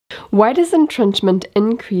Why does entrenchment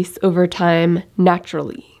increase over time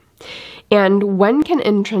naturally? And when can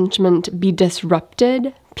entrenchment be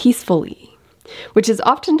disrupted peacefully? Which is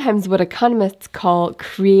oftentimes what economists call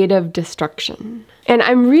creative destruction. And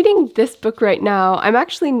I'm reading this book right now. I'm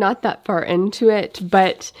actually not that far into it,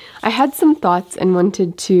 but I had some thoughts and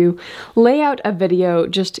wanted to lay out a video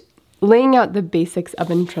just laying out the basics of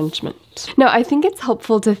entrenchment. Now, I think it's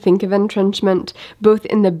helpful to think of entrenchment both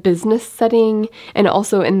in the business setting and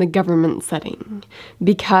also in the government setting,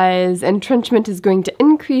 because entrenchment is going to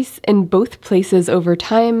increase in both places over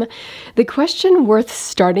time. The question worth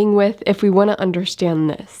starting with, if we want to understand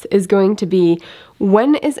this, is going to be,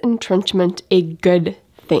 when is entrenchment a good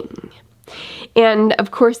thing? And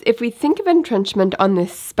of course, if we think of entrenchment on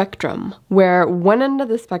this spectrum, where one end of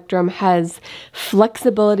the spectrum has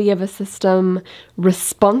flexibility of a system,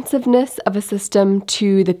 responsiveness of a system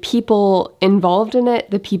to the people involved in it,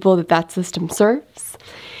 the people that that system serves.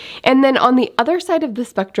 And then on the other side of the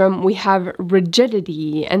spectrum, we have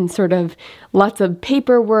rigidity and sort of lots of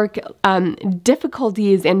paperwork,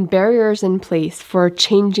 difficulties and barriers in place for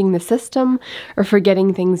changing the system or for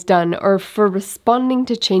getting things done or for responding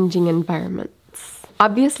to changing environments.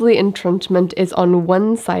 Obviously, entrenchment is on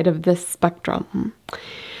one side of this spectrum.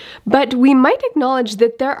 But we might acknowledge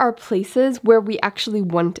that there are places where we actually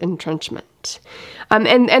want entrenchment.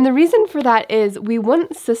 And the reason for that is we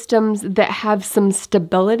want systems that have some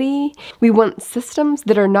stability. We want systems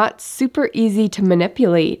that are not super easy to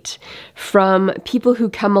manipulate from people who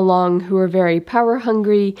come along who are very power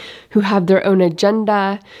hungry, who have their own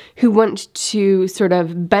agenda, who want to sort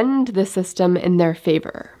of bend the system in their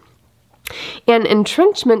favor. And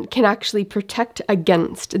entrenchment can actually protect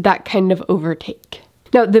against that kind of overtake.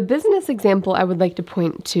 Now, the business example I would like to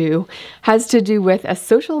point to has to do with a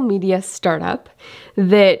social media startup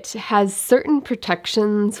that has certain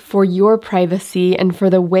protections for your privacy and for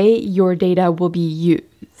the way your data will be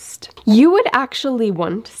used. You would actually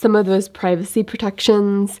want some of those privacy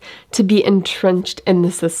protections to be entrenched in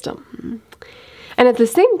the system. And at the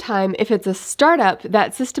same time, if it's a startup,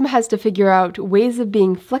 that system has to figure out ways of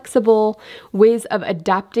being flexible, ways of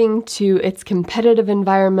adapting to its competitive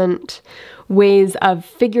environment, ways of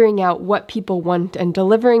figuring out what people want and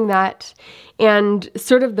delivering that. And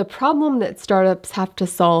sort of the problem that startups have to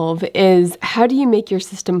solve is, how do you make your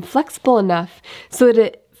system flexible enough so that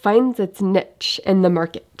it finds its niche in the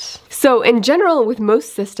market? So in general, with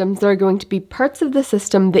most systems, there are going to be parts of the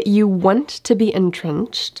system that you want to be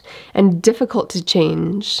entrenched and difficult to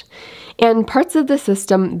change, and parts of the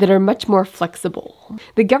system that are much more flexible.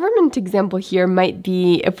 The government example here might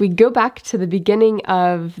be, if we go back to the beginning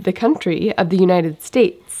of the country, of the United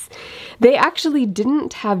States, they actually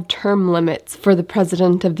didn't have term limits for the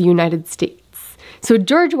President of the United States. So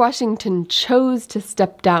George Washington chose to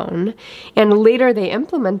step down, and later they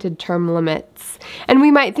implemented term limits. And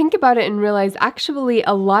we might think about it and realize actually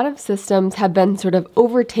a lot of systems have been sort of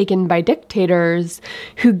overtaken by dictators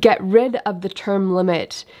who get rid of the term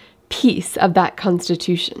limit piece of that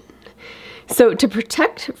constitution. So to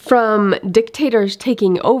protect from dictators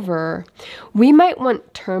taking over, we might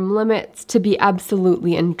want term limits to be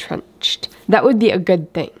absolutely entrenched. That would be a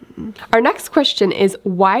good thing. Our next question is,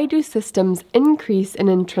 why do systems increase in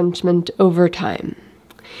entrenchment over time?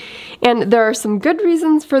 And there are some good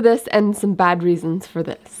reasons for this and some bad reasons for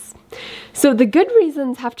this. So the good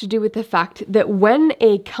reasons have to do with the fact that when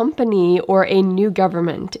a company or a new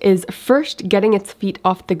government is first getting its feet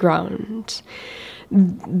off the ground,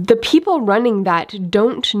 the people running that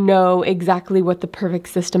don't know exactly what the perfect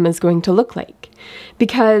system is going to look like.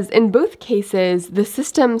 Because in both cases, the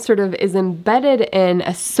system sort of is embedded in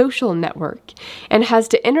a social network and has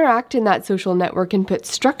to interact in that social network and put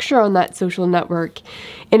structure on that social network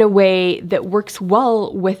in a way that works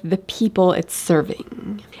well with the people it's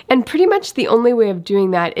serving. And pretty much the only way of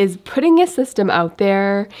doing that is putting a system out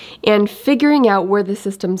there and figuring out where the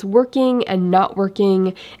system's working and not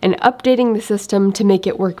working, and updating the system to make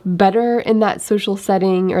it work better in that social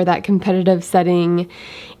setting or that competitive setting,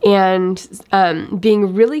 and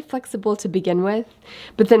being really flexible to begin with.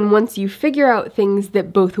 But then once you figure out things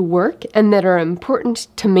that both work and that are important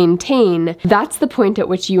to maintain, that's the point at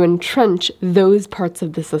which you entrench those parts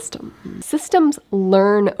of the system. Systems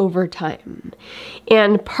learn over time.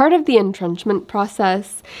 And part of the entrenchment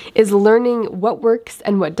process is learning what works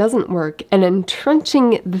and what doesn't work, and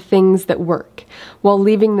entrenching the things that work, while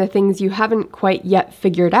leaving the things you haven't quite yet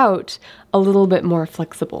figured out a little bit more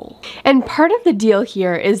flexible. And part of the deal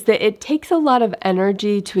here is that it takes a lot of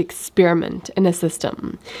energy to experiment in a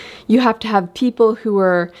system. You have to have people who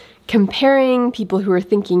are comparing, people who are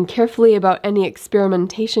thinking carefully about any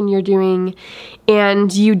experimentation you're doing,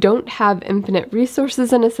 and you don't have infinite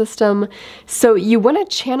resources in a system, so you want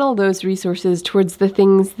to channel those resources towards the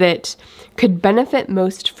things that could benefit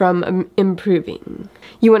most from improving.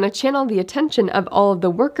 You want to channel the attention of all of the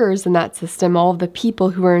workers in that system, all of the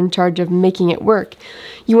people who are in charge of making it work.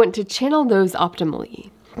 You want to channel those optimally.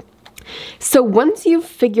 So once you've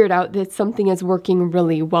figured out that something is working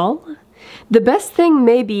really well, the best thing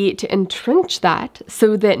may be to entrench that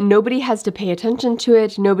so that nobody has to pay attention to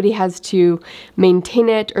it, nobody has to maintain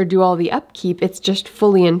it or do all the upkeep, it's just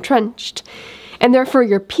fully entrenched. And therefore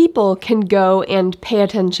your people can go and pay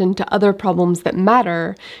attention to other problems that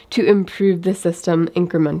matter to improve the system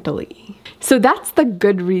incrementally. So that's the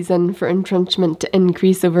good reason for entrenchment to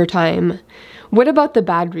increase over time. What about the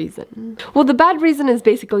bad reason? Well, the bad reason is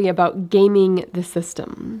basically about gaming the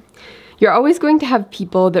system. You're always going to have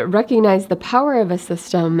people that recognize the power of a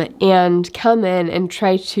system and come in and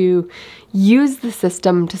try to use the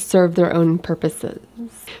system to serve their own purposes.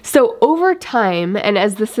 So over time, and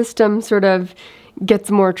as the system sort of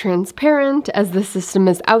gets more transparent, as the system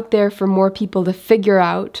is out there for more people to figure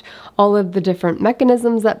out all of the different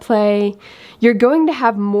mechanisms at play, you're going to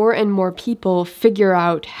have more and more people figure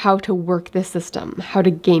out how to work the system, how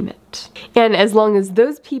to game it. And as long as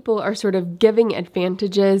those people are sort of giving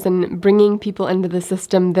advantages and bringing people into the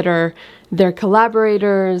system that are their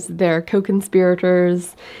collaborators, their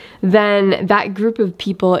co-conspirators, then that group of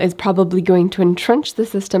people is probably going to entrench the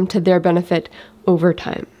system to their benefit over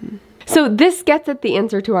time. So this gets at the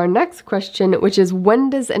answer to our next question, which is, when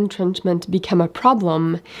does entrenchment become a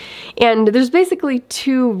problem? And there's basically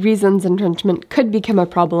two reasons entrenchment could become a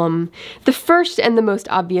problem. The first and the most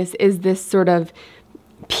obvious is this sort of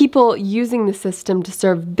people using the system to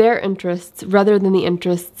serve their interests rather than the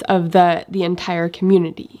interests of the entire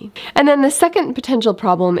community. And then the second potential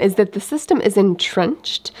problem is that the system is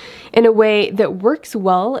entrenched in a way that works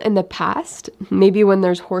well in the past, maybe when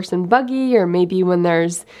there's horse and buggy, or maybe when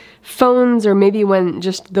there's phones, or maybe when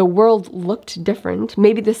just the world looked different.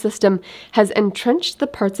 Maybe the system has entrenched the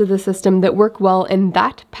parts of the system that work well in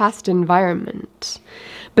that past environment.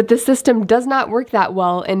 But the system does not work that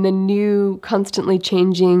well in the new, constantly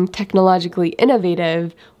changing, technologically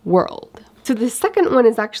innovative world. So the second one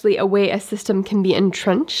is actually a way a system can be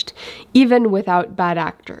entrenched even without bad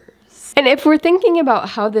actors. And if we're thinking about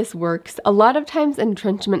how this works, a lot of times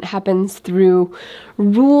entrenchment happens through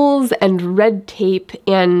rules and red tape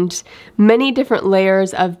and many different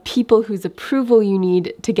layers of people whose approval you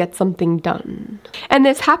need to get something done. And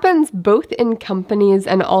this happens both in companies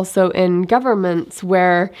and also in governments,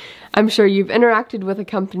 where I'm sure you've interacted with a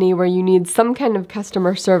company where you need some kind of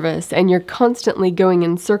customer service and you're constantly going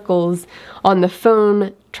in circles on the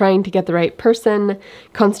phone trying to get the right person,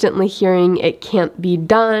 constantly hearing it can't be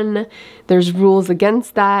done. There's rules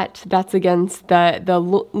against that. That's against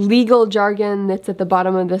the legal jargon that's at the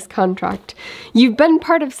bottom of this contract. You've been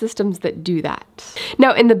part of systems that do that.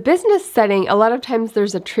 Now, in the business setting, a lot of times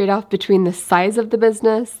there's a trade-off between the size of the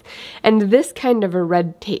business and this kind of a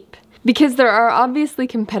red tape. Because there are obviously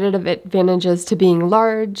competitive advantages to being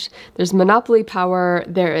large, there's monopoly power,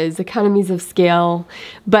 there is economies of scale,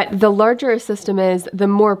 but the larger a system is, the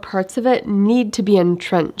more parts of it need to be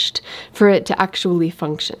entrenched for it to actually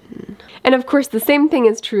function. And of course, the same thing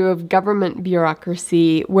is true of government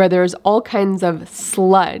bureaucracy, where there's all kinds of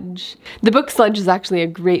sludge. The book Sludge is actually a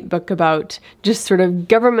great book about just sort of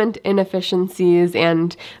government inefficiencies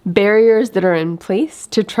and barriers that are in place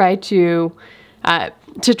to try to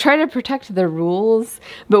protect the rules,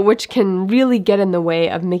 but which can really get in the way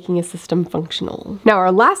of making a system functional. Now,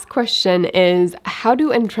 our last question is, how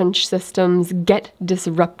do entrenched systems get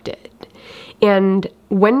disrupted? And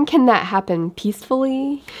when can that happen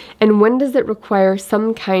peacefully? And when does it require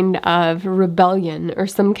some kind of rebellion or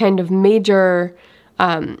some kind of major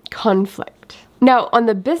conflict? Now, on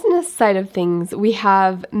the business side of things, we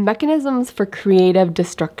have mechanisms for creative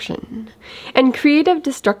destruction. And creative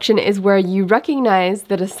destruction is where you recognize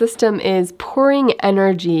that a system is pouring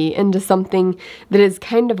energy into something that is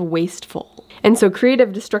kind of wasteful. And so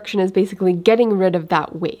creative destruction is basically getting rid of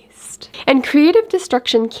that waste. And creative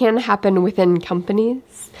destruction can happen within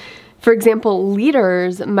companies. For example,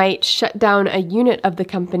 leaders might shut down a unit of the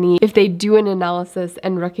company if they do an analysis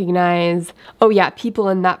and recognize, oh yeah, people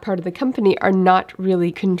in that part of the company are not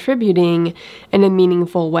really contributing in a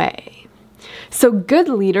meaningful way. So good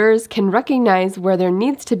leaders can recognize where there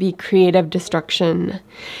needs to be creative destruction.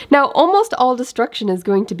 Now, almost all destruction is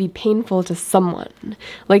going to be painful to someone.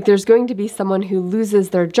 Like there's going to be someone who loses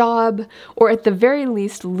their job, or at the very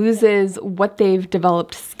least loses what they've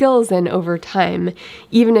developed skills in over time,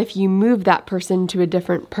 even if you move that person to a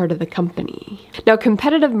different part of the company. Now,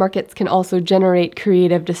 competitive markets can also generate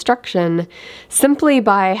creative destruction simply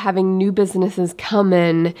by having new businesses come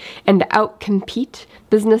in and outcompete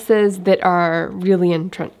businesses that are really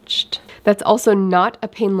entrenched. That's also not a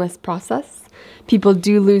painless process. People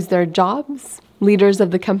do lose their jobs. Leaders of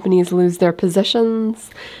the companies lose their positions,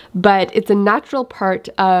 but it's a natural part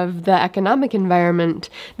of the economic environment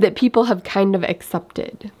that people have kind of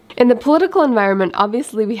accepted. In the political environment,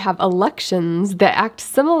 obviously we have elections that act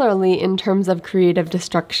similarly in terms of creative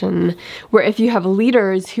destruction, where if you have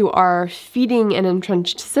leaders who are feeding an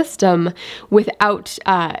entrenched system without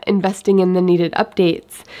investing in the needed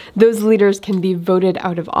updates, those leaders can be voted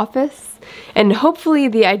out of office. And hopefully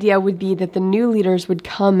the idea would be that the new leaders would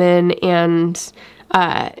come in and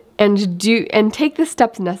take the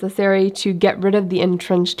steps necessary to get rid of the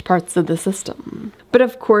entrenched parts of the system. But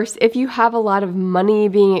of course, if you have a lot of money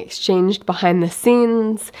being exchanged behind the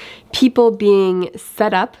scenes, people being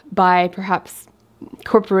set up by perhaps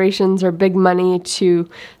corporations or big money to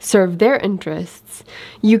serve their interests,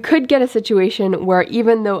 you could get a situation where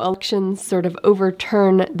even though elections sort of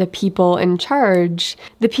overturn the people in charge,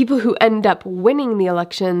 the people who end up winning the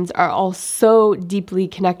elections are all so deeply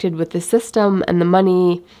connected with the system and the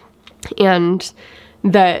money and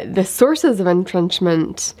the sources of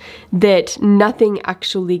entrenchment that nothing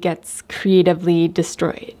actually gets creatively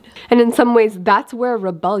destroyed. And in some ways, that's where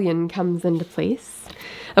rebellion comes into place.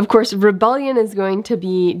 Of course, rebellion is going to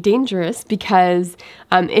be dangerous because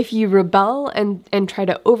if you rebel and try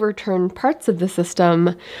to overturn parts of the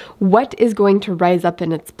system, what is going to rise up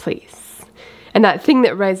in its place? And that thing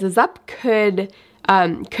that rises up could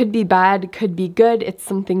be bad, could be good. It's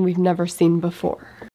something we've never seen before.